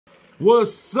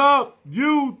What's up,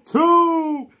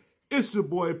 YouTube? It's your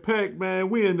boy Pac,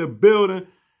 man. We in the building.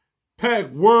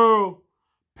 Pac World,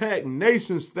 Pac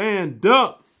Nation, stand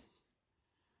up.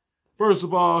 First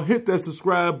of all, hit that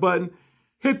subscribe button,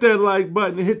 hit that like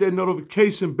button, and hit that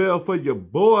notification bell for your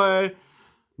boy.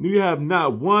 We have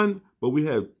not one, but we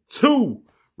have two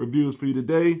reviews for you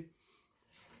today.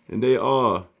 And they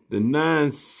are the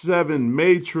 9-7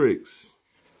 Matrix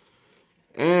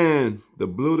and the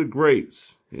Blue the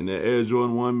Greats in the Air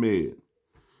Jordan 1 Mid.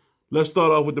 Let's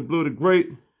start off with the Blue the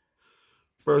Great.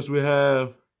 First we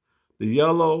have the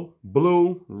yellow,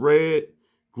 blue, red,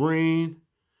 green,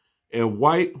 and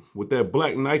white with that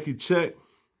black Nike check.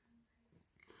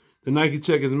 The Nike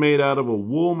check is made out of a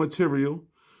wool material.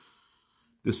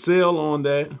 The sail on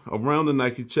that around the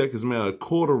Nike check is made out of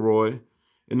corduroy,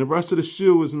 and the rest of the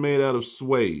shoe is made out of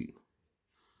suede.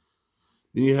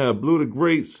 Then you have Blue the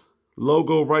Great's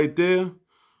logo right there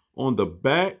on the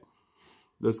back.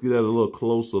 Let's get at a little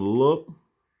closer look.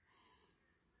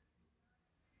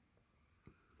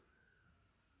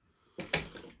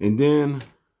 And then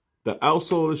the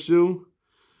outsole of the shoe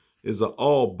is an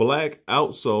all black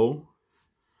outsole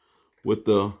with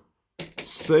the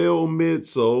sail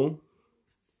midsole.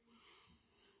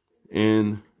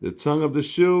 And the tongue of the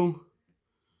shoe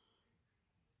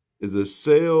is a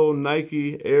sail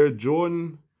Nike Air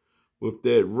Jordan with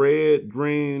that red,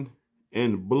 green,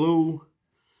 and blue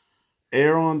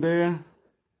air on there. And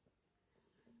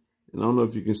I don't know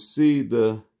if you can see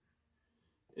the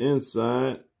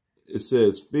inside. It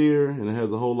says Fear, and it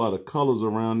has a whole lot of colors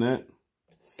around that.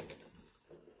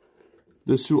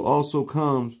 This shoe also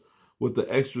comes with the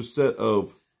extra set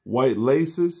of white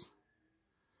laces.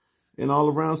 And all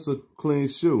around, it's a clean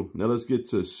shoe. Now let's get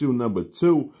to shoe number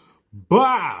 2.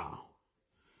 Bow!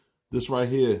 This right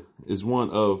here is one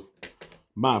of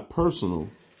my personal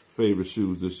favorite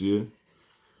shoes this year.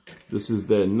 This is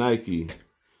that Nike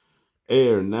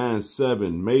Air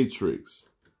 9-7 Matrix.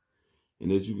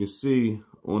 And as you can see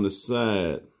on the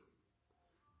side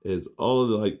is all of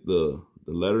like the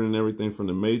lettering and everything from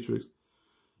the Matrix.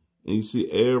 And you see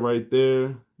Air right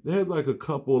there. It has like a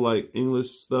couple like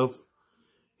English stuff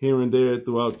here and there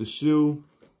throughout the shoe.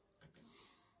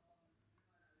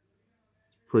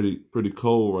 Pretty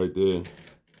cold right there.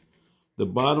 The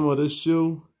bottom of this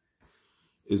shoe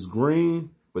is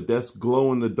green, but that's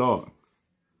glow in the dark.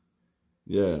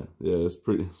 Yeah, it's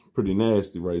pretty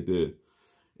nasty right there.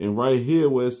 And right here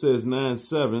where it says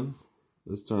 9-7,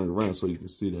 let's turn it around so you can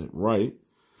see that right.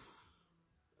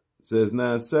 It says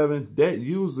 9-7. That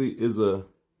usually is a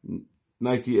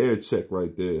Nike Air check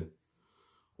right there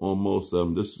on most of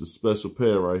them. This is a special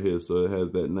pair right here, so it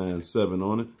has that 9-7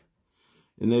 on it.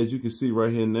 And as you can see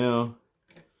right here now,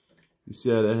 you see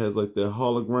how that has like that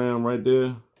hologram right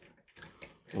there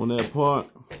on that part.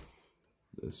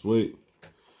 That's sweet.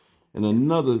 And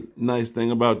another nice thing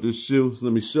about this shoe, so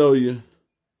let me show you,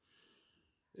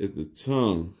 is the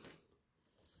tongue.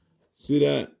 See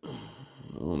that?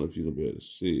 I don't know if you're going to be able to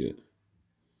see it.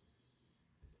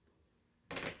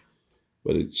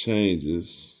 But it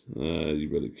changes. You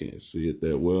really can't see it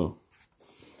that well.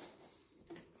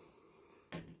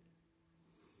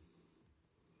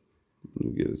 Let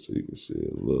me get it so you can see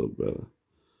it a little better.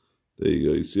 There you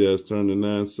go. You see how it's turned to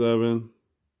 9-7.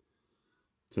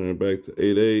 Turn back to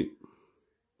 8-8.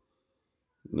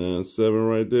 9-7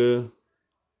 right there.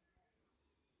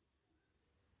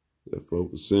 That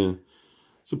focus in.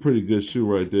 It's a pretty good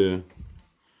shoe right there.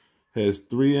 Has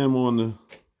 3M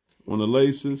on the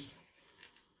laces.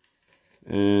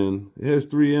 And it has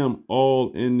 3M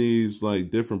all in these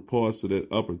like different parts of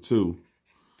that upper too.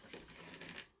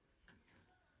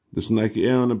 This Nike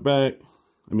Air on the back.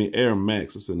 I mean Air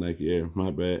Max. I said Nike Air.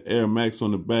 My bad. Air Max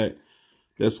on the back.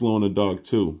 That's glow in the dark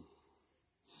too.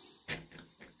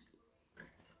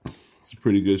 It's a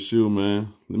pretty good shoe,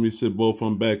 man. Let me sit both of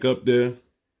them back up there.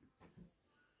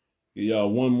 Give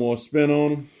y'all one more spin on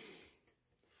them.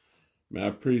 Man, I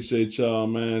appreciate y'all,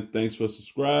 man. Thanks for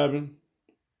subscribing.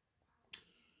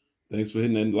 Thanks for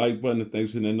hitting that like button, and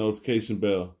thanks for hitting that notification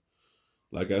bell.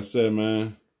 Like I said,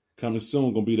 man, coming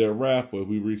soon, gonna be that raffle if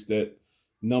we reach that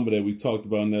number that we talked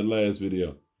about in that last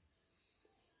video.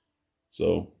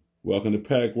 So, welcome to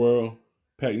Pac World.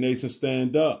 Pac Nation,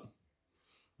 stand up.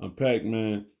 I'm Pac,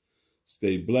 man.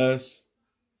 Stay blessed.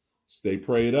 Stay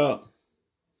prayed up.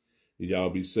 Y'all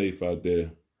be safe out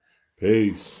there.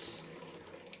 Peace.